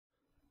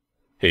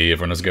Hey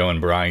everyone, how's it going?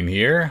 Brian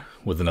here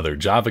with another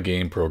Java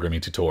game programming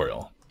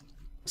tutorial.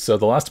 So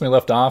the last time we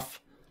left off,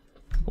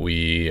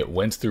 we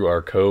went through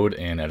our code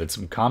and added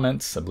some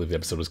comments. I believe the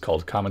episode was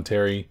called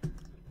Commentary,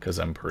 because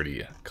I'm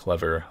pretty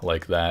clever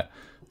like that.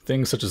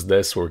 Things such as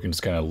this, where we can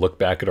just kind of look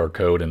back at our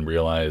code and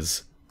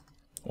realize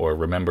or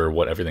remember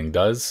what everything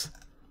does.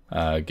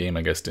 Game,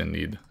 I guess, didn't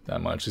need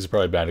that much. These are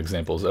probably bad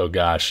examples. Oh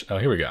gosh. Oh,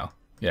 here we go.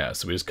 Yeah,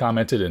 so we just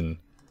commented and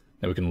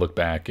then we can look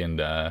back and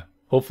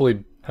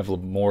hopefully have a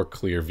more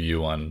clear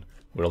view on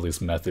what all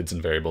these methods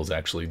and variables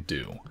actually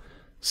do.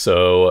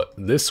 So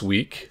this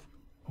week,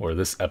 or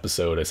this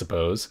episode I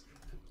suppose,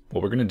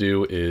 what we're going to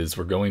do is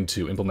we're going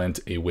to implement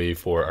a way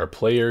for our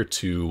player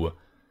to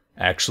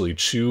actually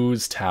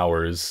choose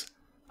towers.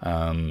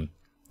 I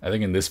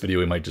think in this video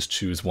we might just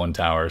choose one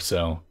tower,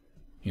 so,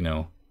 you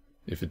know,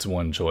 if it's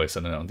one choice, I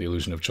don't know, the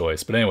illusion of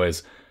choice. But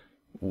anyways,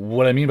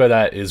 what I mean by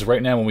that is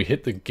right now when we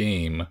hit the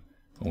game,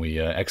 when we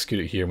execute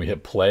it here and we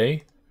hit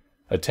play,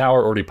 a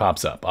tower already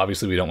pops up.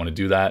 Obviously we don't want to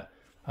do that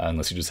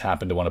unless you just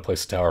happen to want to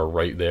place a tower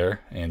right there.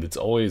 And it's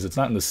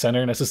not in the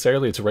center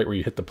necessarily, it's right where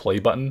you hit the play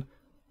button.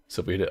 So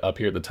if we hit it up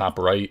here at the top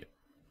right,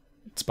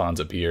 it spawns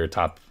up here,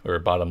 top or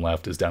bottom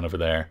left is down over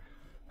there.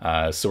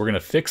 So we're going to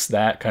fix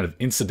that kind of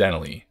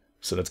incidentally.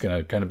 So that's going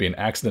to kind of be an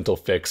accidental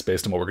fix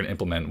based on what we're going to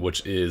implement,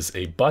 which is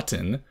a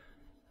button.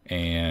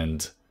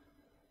 And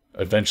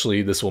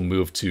eventually this will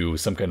move to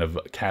some kind of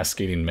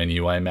cascading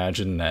menu, I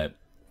imagine, that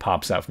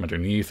pops out from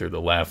underneath or the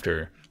left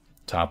or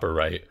top or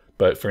right.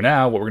 But for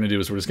now, what we're going to do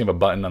is we're just going to have a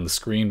button on the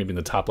screen, maybe in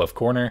the top left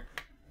corner.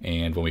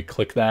 And when we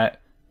click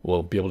that,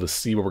 we'll be able to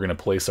see where we're going to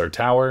place our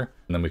tower.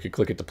 And then we could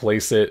click it to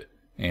place it.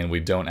 And we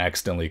don't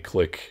accidentally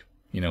click,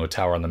 you know, a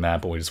tower on the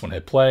map, and we just want to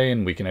hit play.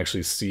 And we can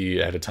actually see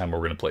ahead of time where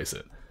we're going to place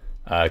it.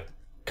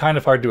 Kind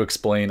of hard to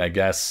explain, I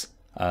guess.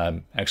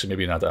 Actually,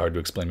 maybe not that hard to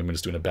explain. Maybe I'm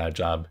just doing a bad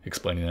job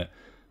explaining it.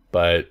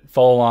 But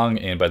follow along,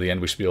 and by the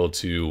end, we should be able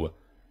to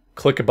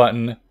click a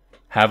button,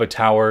 have a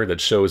tower that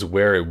shows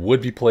where it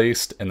would be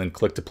placed, and then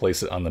click to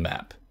place it on the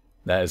map.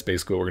 That is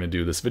basically what we're going to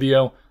do this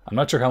video. I'm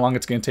not sure how long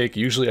it's going to take.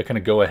 Usually I kind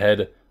of go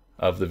ahead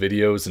of the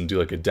videos and do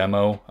like a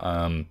demo.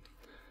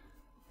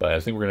 But I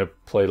think we're going to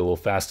play it a little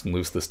fast and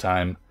loose this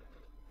time.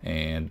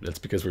 And that's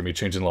because we're going to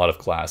be changing a lot of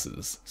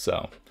classes.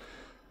 So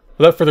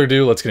without further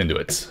ado, let's get into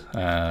it.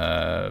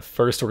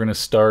 First, we're going to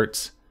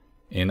start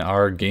in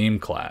our game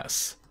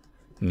class.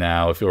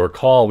 Now, if you'll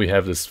recall, we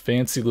have this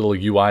fancy little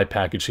UI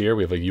package here.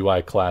 We have a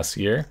UI class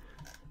here,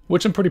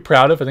 which I'm pretty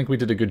proud of. I think we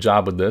did a good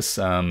job with this.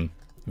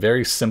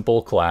 Very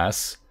simple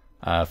class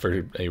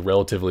for a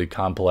relatively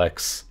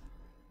complex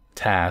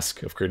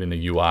task of creating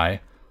a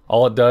UI.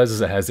 All it does is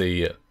it has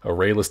a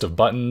array list of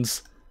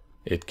buttons.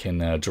 It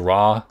can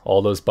draw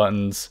all those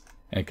buttons,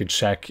 and it could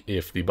check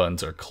if the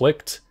buttons are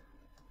clicked.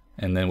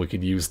 And then we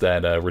could use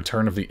that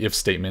return of the if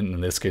statement,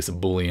 in this case a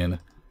boolean,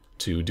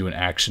 to do an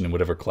action in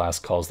whatever class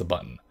calls the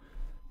button.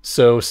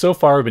 So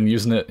far we've been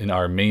using it in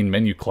our main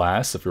menu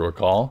class, if you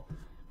recall.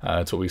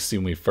 That's what we see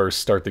when we first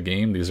start the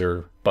game. These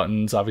are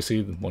buttons,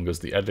 obviously. One goes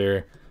to the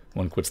editor,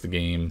 one quits the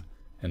game,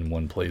 and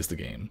one plays the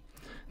game.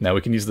 Now we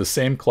can use the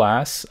same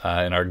class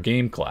in our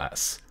game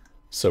class.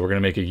 So we're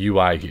going to make a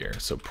UI here.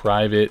 So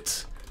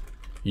private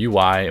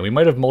UI, and we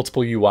might have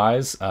multiple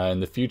UIs. In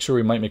the future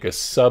we might make a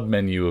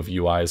sub-menu of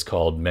UIs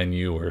called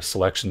menu or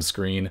selection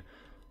screen.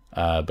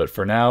 But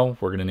for now,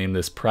 we're going to name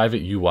this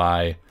private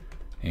UI.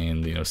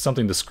 And, you know,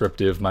 something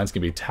descriptive. Mine's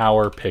going to be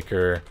tower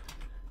picker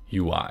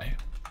UI.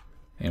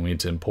 And we need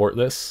to import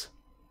this.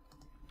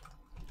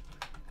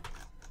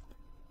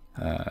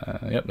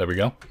 Yep, there we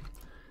go.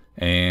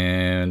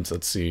 And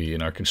let's see,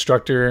 in our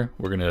constructor,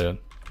 we're going to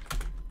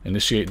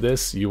initiate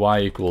this.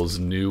 UI equals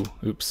new,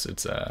 oops,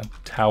 it's a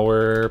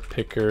tower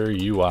picker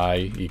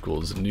UI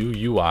equals new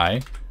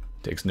UI.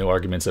 Takes no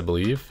arguments, I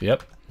believe.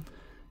 Yep.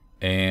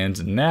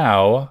 And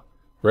now,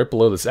 right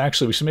below this,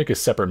 actually, we should make a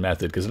separate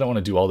method because I don't want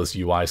to do all this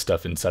UI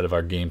stuff inside of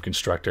our game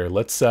constructor.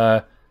 Let's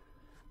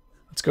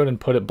go ahead and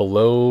put it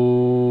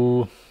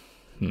below.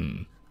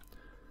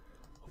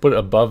 Put it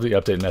above the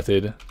update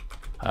method.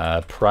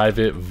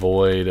 Private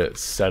void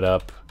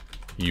setup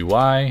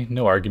UI,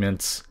 no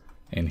arguments.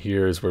 And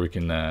here's where we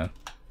can kind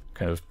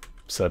of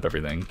set up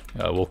everything.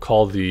 We'll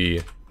call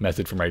the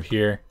method from right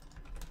here,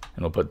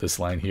 and we'll put this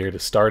line here to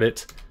start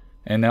it.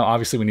 And now,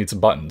 obviously, we need some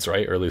buttons,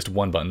 right? Or at least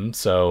one button.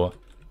 So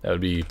that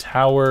would be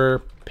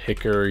tower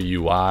picker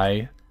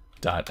UI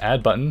dot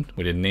add button.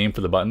 We did a name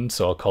for the button,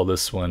 so I'll call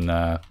this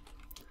one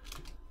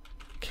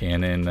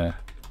cannon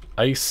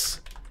ice.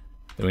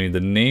 Then we need the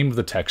name of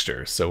the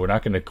texture. So we're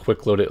not going to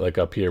quick load it like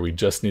up here. We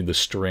just need the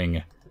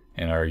string,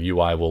 and our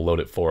UI will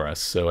load it for us.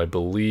 So I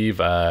believe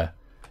that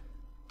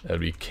would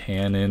be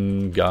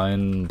cannon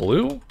gun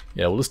blue.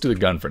 Yeah, we'll just do the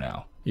gun for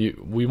now.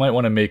 We might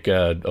want to make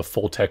a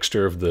full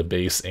texture of the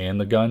base and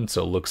the gun,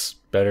 so it looks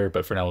better.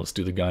 But for now, let's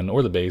do the gun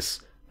or the base.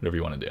 Whatever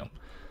you want to do.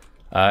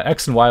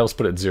 X and Y, let's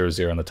put it 0,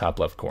 0 in the top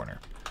left corner.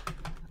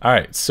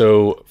 Alright,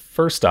 so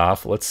first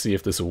off, let's see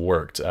if this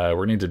worked. We're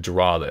going to need to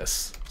draw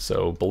this.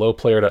 So below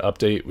player to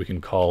update, we can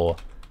call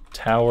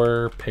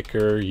tower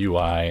picker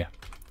UI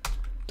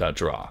dot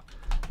draw.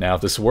 Now,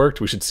 if this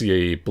worked, we should see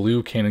a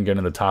blue cannon gun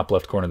in the top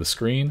left corner of the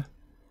screen.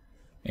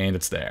 And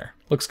it's there.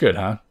 Looks good,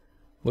 huh?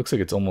 Looks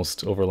like it's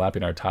almost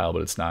overlapping our tile,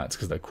 but it's not. It's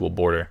because of that cool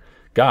border.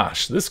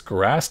 Gosh, this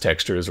grass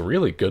texture is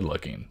really good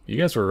looking. You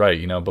guys were right.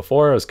 You know,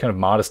 before I was kind of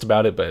modest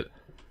about it, but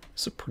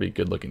it's a pretty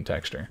good looking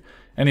texture.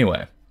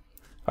 Anyway,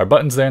 our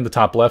button's there in the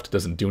top left. It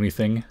doesn't do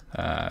anything.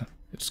 It's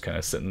just kind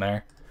of sitting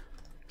there.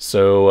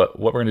 So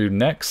what we're going to do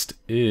next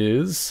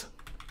is...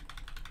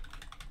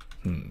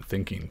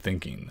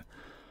 thinking.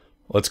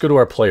 Let's go to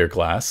our player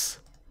class.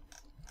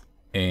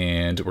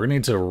 And we're going to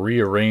need to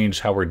rearrange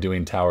how we're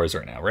doing towers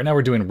right now. Right now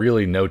we're doing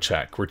really no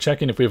check. We're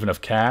checking if we have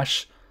enough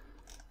cash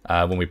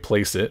when we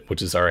place it,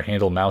 which is our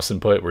handle mouse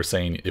input. We're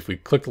saying if we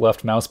click the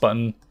left mouse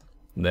button,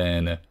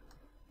 then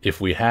if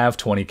we have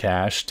 20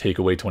 cash, take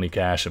away 20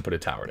 cash and put a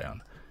tower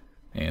down.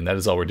 And that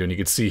is all we're doing. You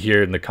can see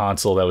here in the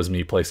console, that was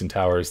me placing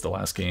towers the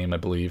last game, I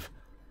believe.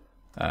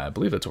 I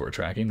believe that's what we're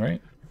tracking,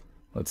 right?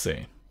 Let's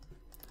see.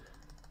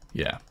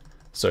 Yeah.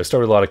 So I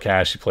started with a lot of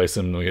cash, you place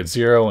them, and we get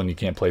 0, and you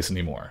can't place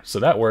anymore. So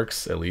that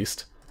works, at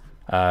least.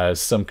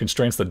 Some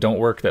constraints that don't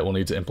work that we'll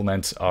need to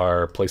implement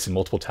are placing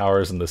multiple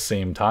towers in the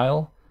same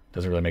tile.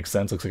 Doesn't really make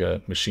sense, looks like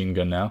a machine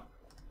gun now.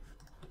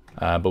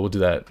 But we'll do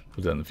that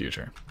in the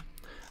future.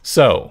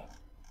 So,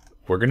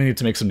 we're going to need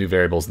to make some new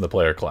variables in the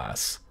player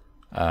class.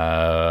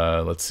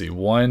 Let's see,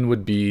 one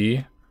would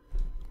be...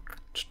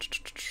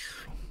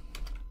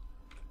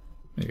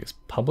 I guess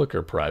public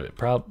or private?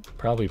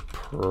 Probably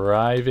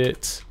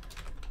private...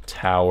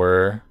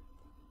 tower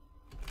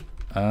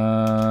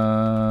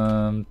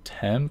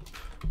temp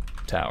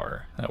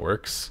tower. That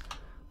works.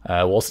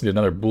 We'll also need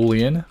another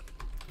boolean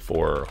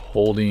for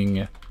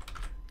holding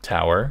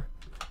tower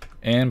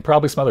and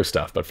probably some other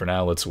stuff, but for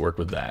now let's work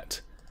with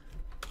that.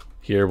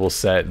 Here we'll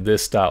set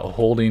this dot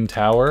holding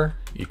tower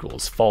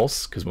equals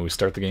false, because when we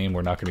start the game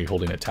we're not going to be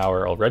holding a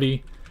tower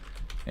already,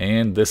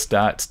 and this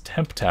dot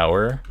temp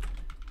tower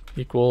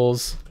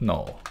equals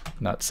null,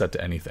 not set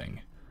to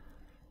anything.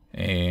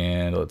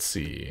 And let's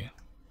see.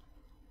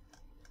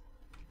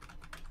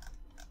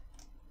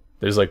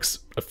 There's like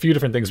a few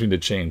different things we need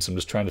to change, so I'm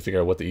just trying to figure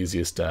out what the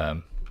easiest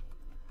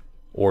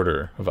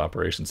order of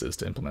operations is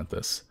to implement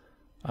this.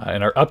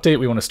 In our update,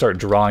 we want to start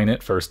drawing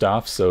it first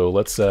off, so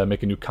let's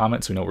make a new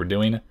comment so we know what we're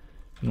doing.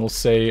 And we'll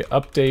say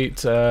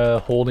update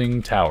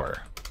holding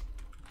tower.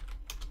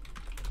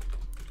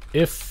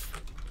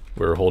 If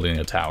we're holding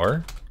a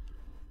tower,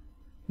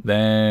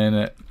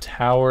 then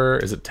tower,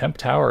 is it temp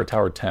tower or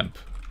tower temp?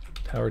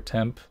 Tower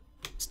temp,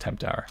 it's temp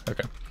tower,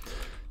 okay.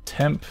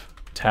 Temp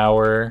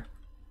tower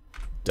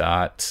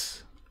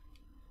dot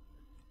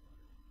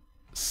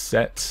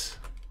set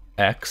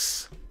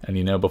x, and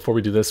you know, before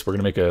we do this, we're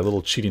gonna make a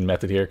little cheating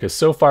method here, because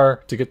so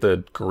far, to get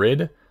the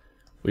grid,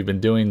 we've been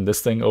doing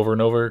this thing over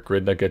and over,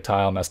 grid.get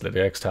tile,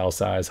 mass.x, tile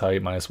size,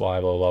 height, minus y,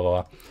 blah, blah,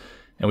 blah, blah.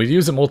 And we've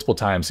used it multiple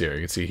times here.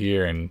 You can see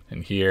here and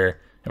here,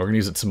 and we're gonna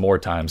use it some more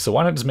times. So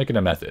why not just make it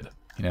a method?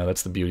 You know,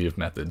 that's the beauty of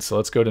methods. So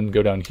let's go ahead and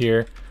go down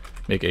here,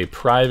 make a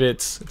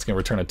private, it's going to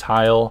return a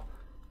tile,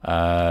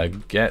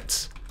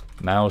 get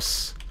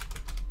mouse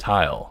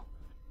tile.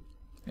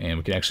 And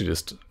we can actually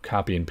just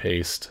copy and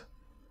paste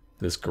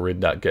this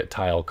grid.get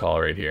tile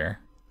call right here.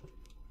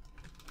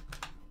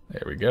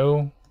 There we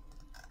go.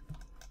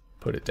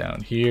 Put it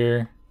down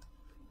here.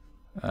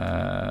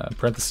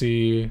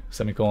 Parenthesis,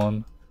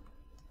 semicolon.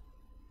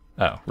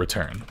 Oh,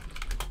 return.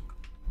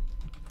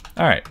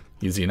 All right,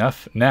 easy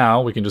enough.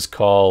 Now we can just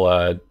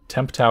call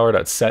temp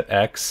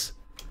tower.setX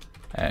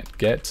at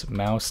get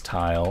mouse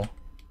tile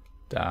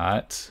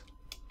dot.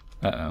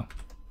 What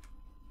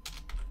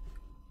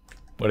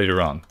did I do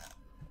wrong?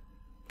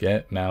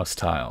 Get mouse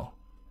tile.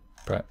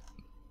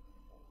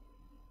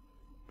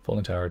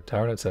 Folding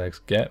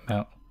tower.setX get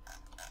mouse.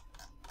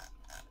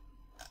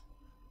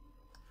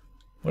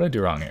 What did I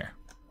do wrong here?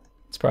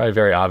 It's probably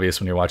very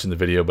obvious when you're watching the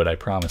video, but I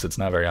promise it's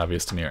not very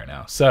obvious to me right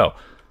now. So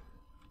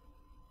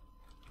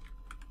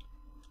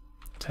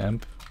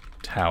temp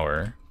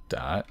tower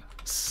dot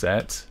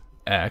set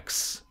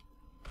x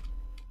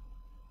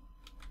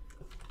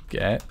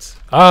get,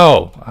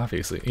 oh,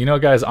 obviously, you know,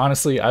 guys,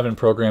 honestly, I haven't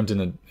programmed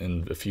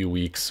in a few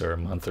weeks or a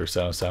month or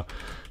so sorry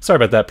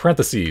about that.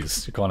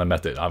 Parentheses, you're calling a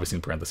method, obviously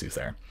in parentheses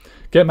there.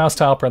 Get mouse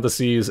tile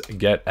parentheses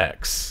get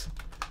x,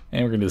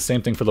 and we're gonna do the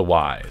same thing for the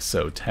y.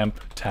 So temp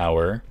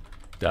tower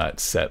dot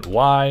set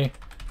y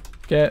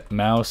get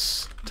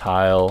mouse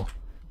tile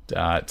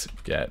dot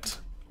get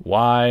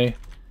y.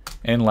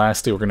 And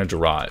lastly, we're going to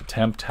draw it.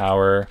 Temp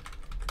tower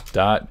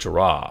dot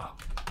draw.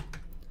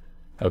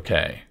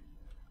 Okay.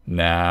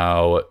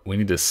 Now we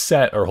need to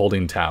set our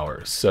holding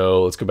tower.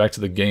 So let's go back to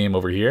the game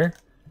over here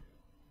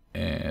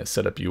and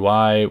set up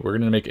UI. We're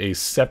going to make a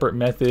separate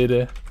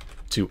method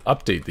to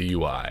update the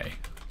UI.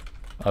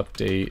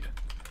 Update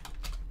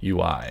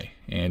UI.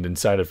 And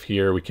inside of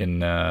here, we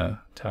can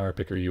tower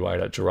picker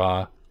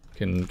UI.draw.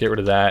 Can get rid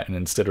of that and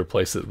instead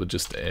replace it with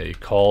just a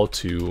call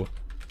to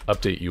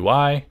update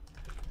UI.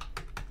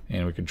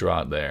 And we can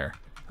draw it there.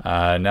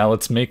 Now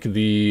let's make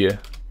the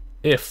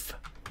if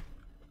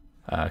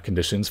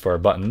conditions for our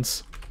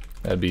buttons.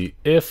 That'd be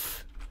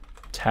if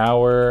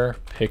tower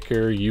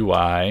picker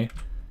UI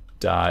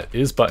dot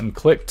is button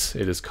clicked.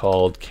 It is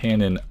called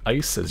cannon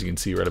ice, as you can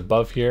see right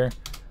above here.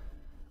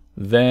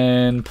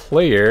 Then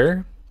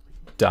player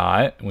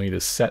dot, we need to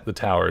set the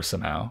tower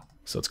somehow.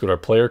 So let's go to our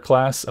player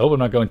class. I hope I'm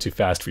not going too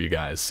fast for you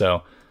guys.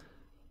 So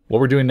what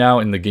we're doing now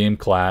in the game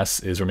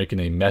class is we're making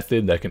a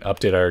method that can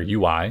update our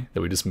UI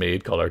that we just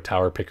made called our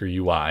tower picker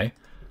UI.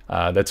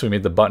 That's when we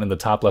made the button in the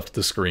top left of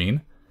the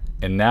screen.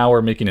 And now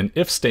we're making an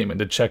if statement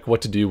to check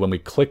what to do when we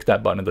click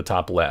that button at the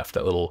top left,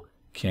 that little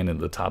cannon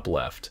at the top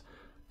left.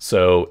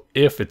 So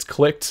if it's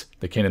clicked,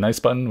 the cannon ice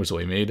button, which is what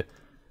we made,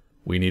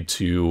 we need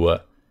to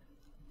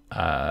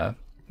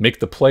make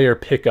the player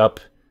pick up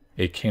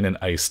a cannon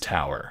ice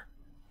tower.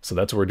 So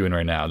that's what we're doing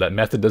right now. That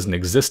method doesn't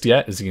exist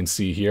yet. As you can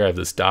see here, I have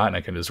this dot, and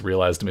I kind of just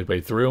realized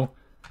midway through.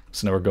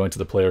 So now we're going to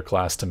the player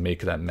class to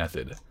make that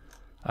method.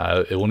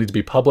 It will need to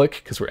be public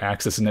because we're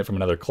accessing it from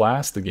another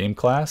class, the game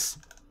class.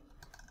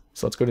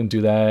 So let's go ahead and do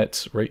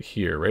that right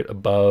here, right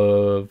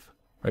above,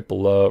 right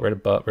below, right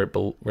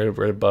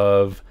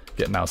above,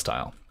 get mouse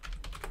tile.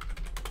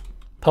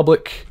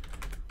 Public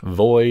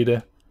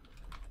void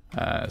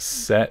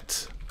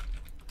set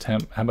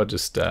temp. How about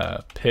just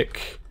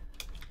pick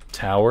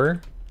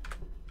tower,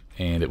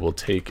 and it will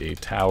take a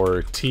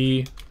tower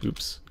T.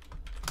 Oops.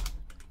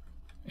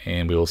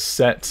 And we will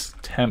set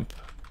temp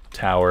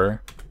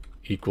tower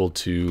equal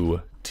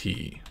to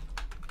T.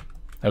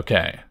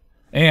 Okay.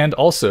 And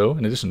also,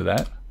 in addition to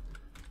that,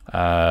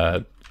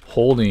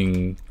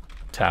 holding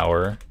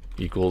tower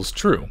equals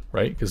true,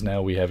 right? Because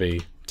now we have a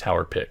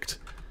tower picked.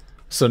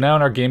 So now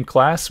in our game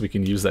class, we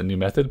can use that new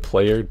method,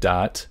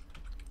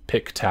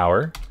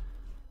 player.pickTower.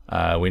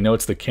 We know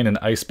it's the cannon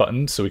ice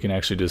button, so we can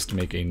actually just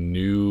make a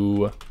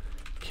new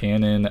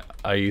cannon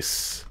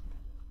ice.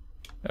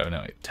 Oh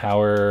no, wait,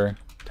 tower,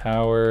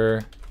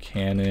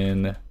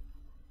 cannon.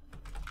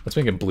 Let's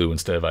make it blue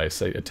instead of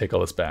ice. I take all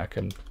this back.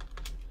 I'm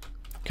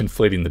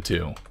conflating the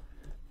two.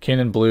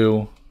 Cannon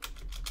blue,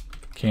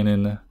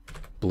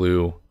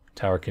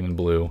 tower cannon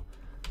blue.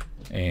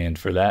 And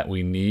for that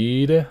we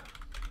need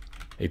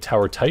a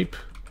tower type,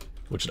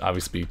 which would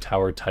obviously be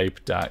tower type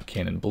dot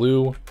cannon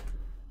blue.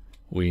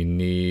 We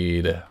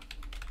need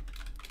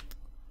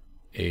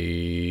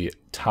a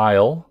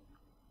tile,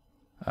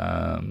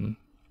 tower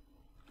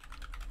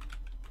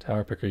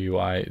picker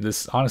UI.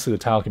 This honestly, the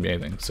tile can be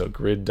anything. So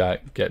grid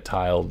dot get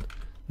tiled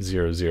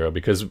 0 0,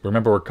 because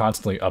remember we're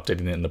constantly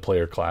updating it in the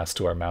player class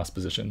to our mouse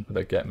position with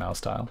that get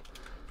mouse tile.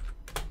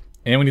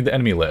 And we need the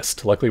enemy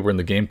list. Luckily we're in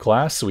the game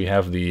class, so we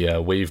have the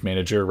wave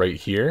manager right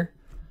here.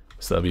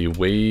 So that'll be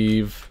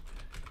wave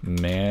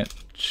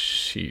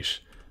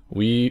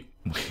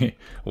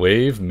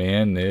wave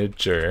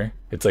manager.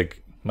 It's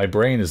like my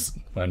brain is,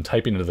 when I'm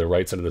typing to the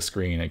right side of the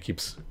screen, it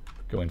keeps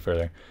going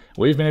further.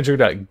 Wave manager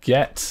dot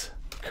get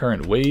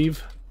current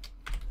wave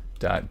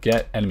dot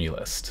get enemy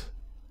list.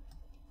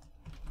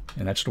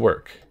 And that should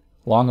work.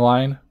 Long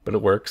line, but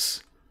it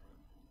works.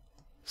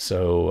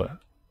 So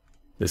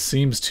this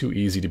seems too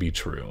easy to be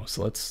true.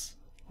 So let's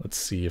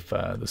see if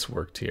this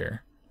worked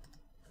here.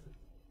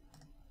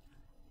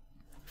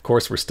 Of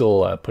course, we're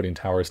still putting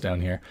towers down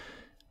here.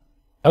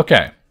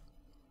 Okay,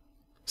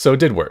 so it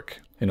did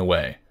work in a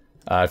way.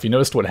 If you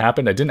noticed what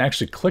happened, I didn't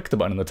actually click the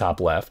button in the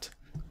top left,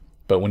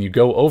 but when you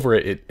go over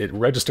it, it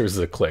registers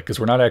as a click, because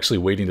we're not actually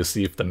waiting to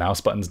see if the mouse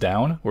button's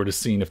down. We're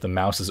just seeing if the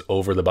mouse is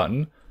over the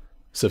button.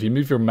 So if you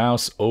move your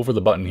mouse over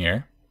the button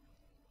here,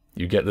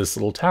 you get this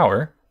little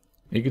tower.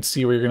 You can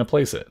see where you're going to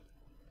place it.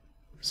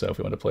 So if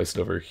we want to place it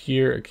over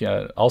here,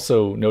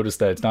 also notice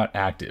that it's not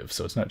active,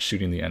 so it's not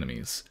shooting the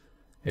enemies.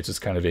 It's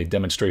just kind of a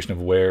demonstration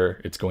of where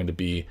it's going to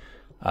be.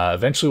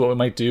 Eventually what we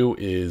might do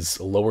is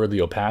lower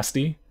the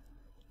opacity,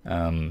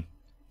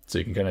 so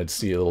you can kind of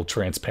see a little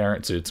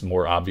transparent, so it's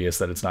more obvious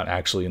that it's not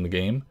actually in the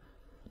game.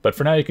 But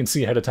for now you can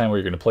see ahead of time where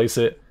you're going to place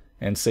it,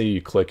 and say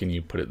you click and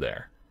you put it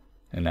there,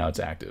 and now it's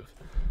active.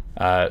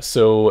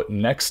 So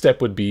next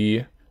step would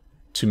be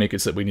to make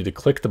it so that we need to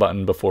click the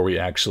button before we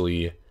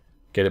actually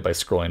get it by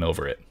scrolling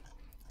over it.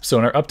 So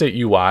in our update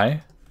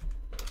UI,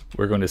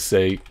 we're going to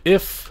say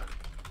if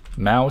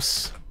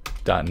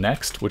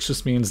mouse.next, which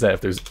just means that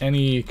if there's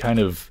any kind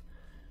of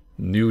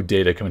new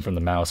data coming from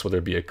the mouse, whether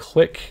it be a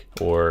click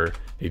or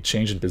a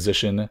change in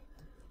position,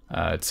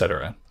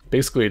 etc.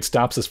 Basically, it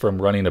stops us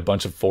from running a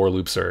bunch of for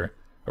loops or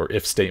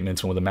if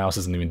statements when the mouse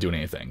isn't even doing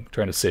anything,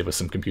 trying to save us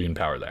some computing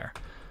power there.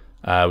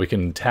 We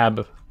can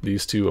tab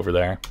these two over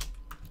there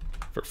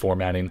for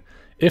formatting.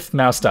 If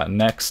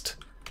mouse.next,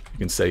 you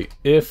can say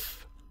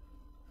if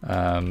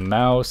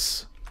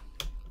mouse,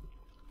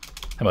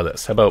 how about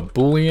this? How about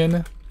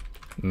Boolean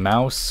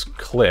mouse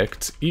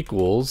clicked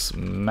equals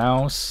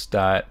mouse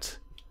dot,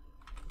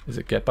 is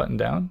it get button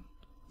down?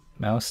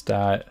 Mouse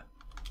dot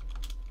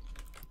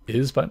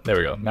is button, there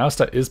we go. Mouse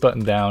dot is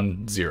button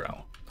down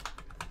 0.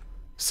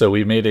 So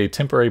we made a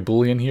temporary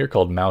Boolean here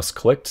called mouse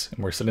clicked,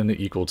 and we're setting it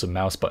equal to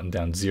mouse button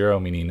down 0,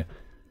 meaning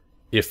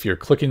if you're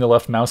clicking the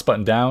left mouse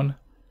button down,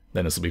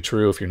 then this will be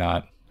true. If you're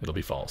not, it'll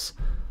be false.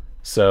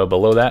 So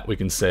below that, we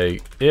can say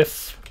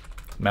if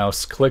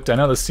mouse clicked. I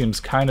know this seems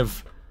kind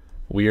of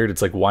weird.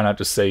 It's like, why not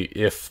just say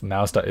if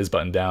mouse.is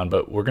button down?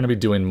 But we're going to be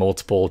doing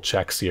multiple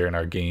checks here in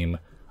our game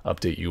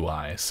update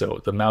UI.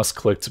 So the mouse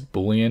clicked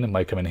Boolean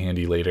might come in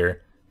handy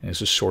later, and it's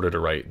just shorter to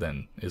right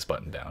than is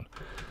button down.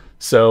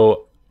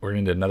 So we're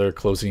going to need another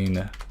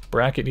closing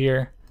bracket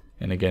here.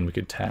 And again, we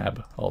could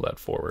tab all that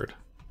forward.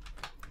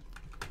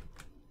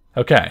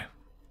 Okay.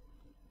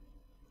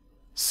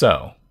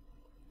 So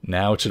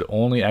now it should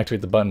only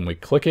activate the button when we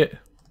click it.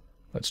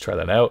 Let's try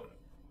that out.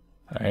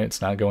 All right,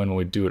 it's not going when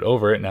we do it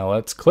over it. Now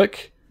let's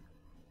click,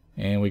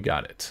 and we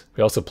got it.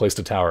 We also placed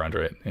a tower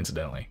under it,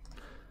 incidentally.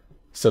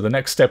 So the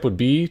next step would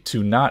be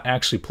to not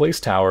actually place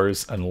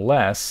towers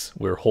unless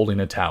we're holding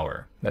a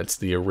tower. That's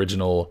the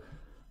original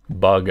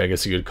bug, I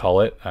guess you could call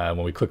it.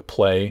 When we click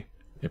play,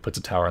 it puts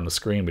a tower on the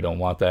screen. We don't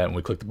want that. When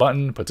we click the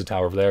button, it puts a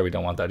tower over there. We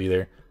don't want that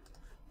either.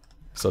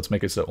 So let's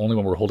make it so only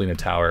when we're holding a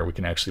tower, we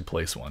can actually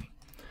place one.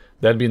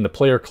 That'd be in the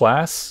player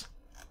class.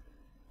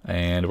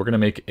 And we're going to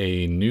make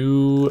a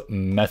new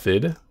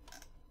method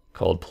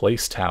called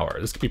place tower.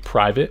 This could be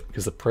private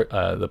because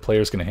the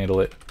player is going to handle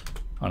it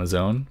on his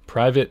own.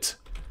 Private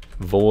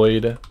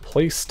void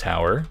place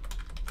tower.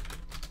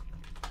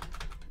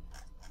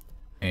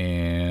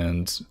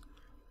 And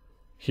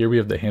here we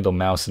have the handle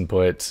mouse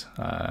input.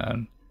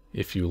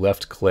 If you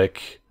left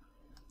click,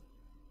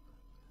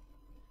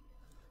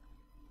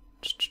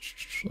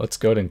 let's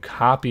go ahead and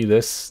copy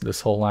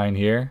this whole line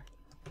here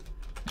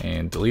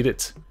and delete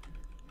it.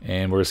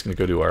 And we're just going to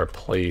go to our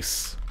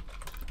place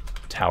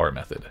tower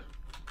method.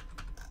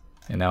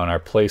 And now in our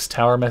place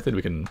tower method,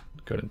 we can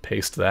go ahead and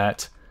paste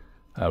that.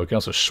 We can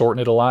also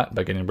shorten it a lot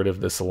by getting rid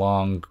of this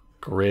long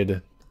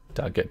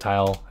grid.get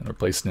tile and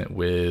replacing it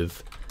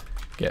with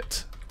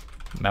get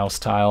mouse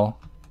tile.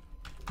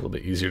 A little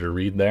bit easier to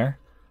read there.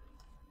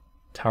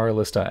 Tower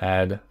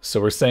list.add.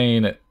 So we're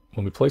saying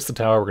when we place the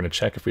tower, we're going to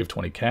check if we have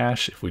 20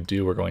 cash. If we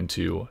do, we're going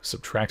to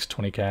subtract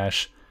 20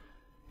 cash.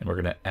 And we're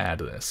going to add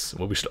this.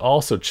 What we should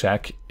also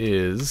check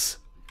is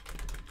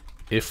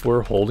if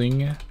we're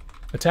holding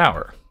a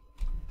tower.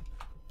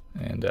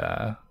 And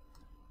go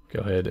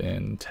ahead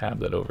and tab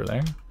that over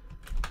there.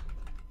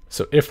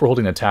 So if we're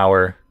holding a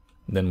tower,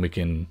 then we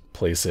can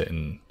place it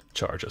and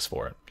charge us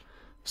for it.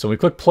 So when we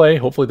click play,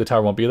 hopefully the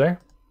tower won't be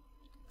there.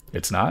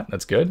 It's not.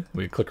 That's good.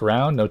 We click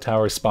around, no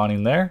tower is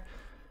spawning there.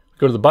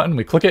 Go to the button,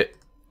 we click it,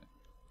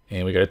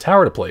 and we got a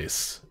tower to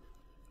place.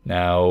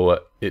 Now,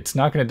 it's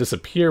not going to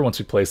disappear once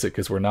we place it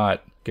because we're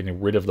not getting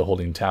rid of the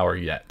holding tower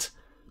yet.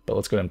 But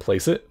let's go ahead and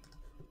place it.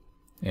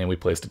 And we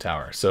placed a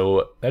tower.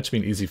 So that should be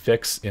an easy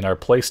fix. In our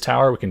place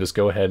tower, we can just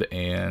go ahead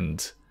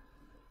and,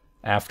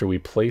 after we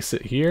place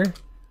it here,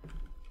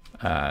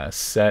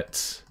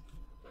 set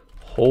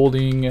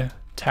holding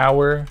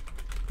tower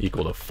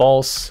equal to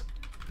false,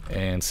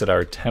 and set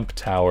our temp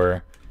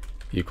tower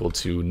equal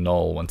to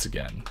null once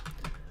again.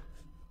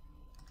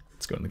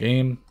 Let's go in the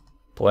game,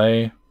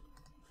 play.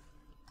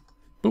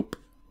 Boop.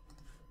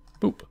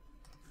 Boop.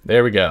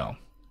 There we go. A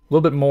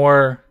little bit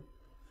more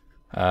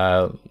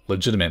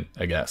legitimate,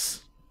 I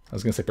guess. I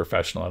was going to say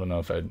professional. I don't know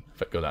if I'd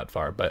go that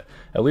far, but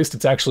at least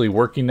it's actually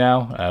working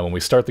now. When we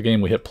start the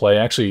game, we hit play.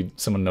 Actually,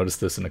 someone noticed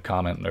this in a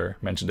comment or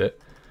mentioned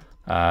it.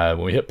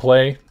 When we hit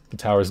play, the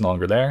tower is no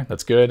longer there.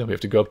 That's good. We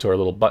have to go up to our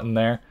little button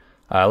there.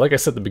 Like I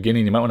said at the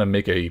beginning, you might want to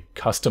make a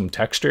custom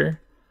texture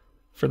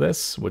for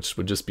this, which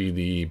would just be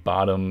the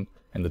bottom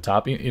and the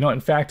top. You know, in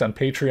fact, on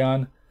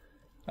Patreon,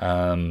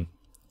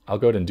 I'll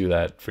go ahead and do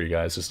that for you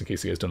guys, just in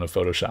case you guys don't know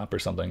Photoshop or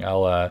something.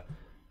 I'll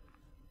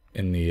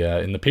in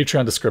the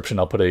Patreon description,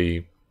 I'll put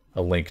a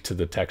link to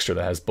the texture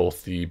that has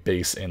both the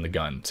base and the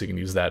gun, so you can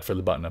use that for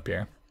the button up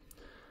here.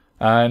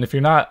 And if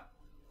you're not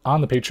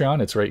on the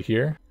Patreon, it's right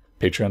here,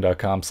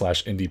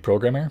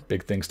 patreon.com/indieprogrammer.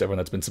 Big thanks to everyone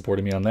that's been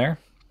supporting me on there.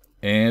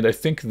 And I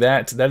think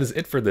that is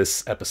it for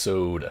this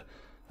episode.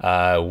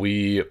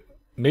 We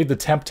made the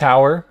temp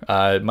tower.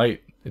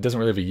 It doesn't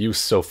really have a use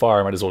so far.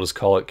 I might as well just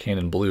call it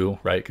Cannon Blue,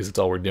 right? Because it's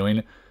all we're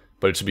doing.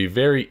 But it should be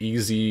very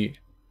easy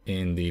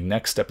in the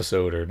next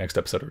episode or next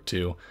episode or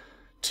two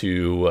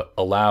to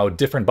allow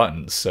different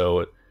buttons.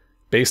 So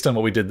based on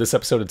what we did this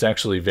episode, it's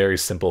actually very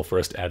simple for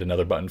us to add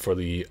another button for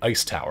the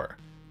ice tower,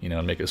 you know,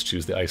 and make us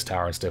choose the ice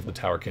tower instead of the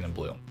tower Cannon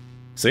Blue.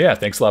 So yeah,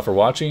 thanks a lot for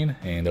watching,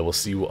 and I will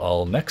see you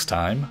all next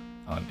time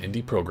on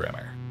Indie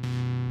Programmer.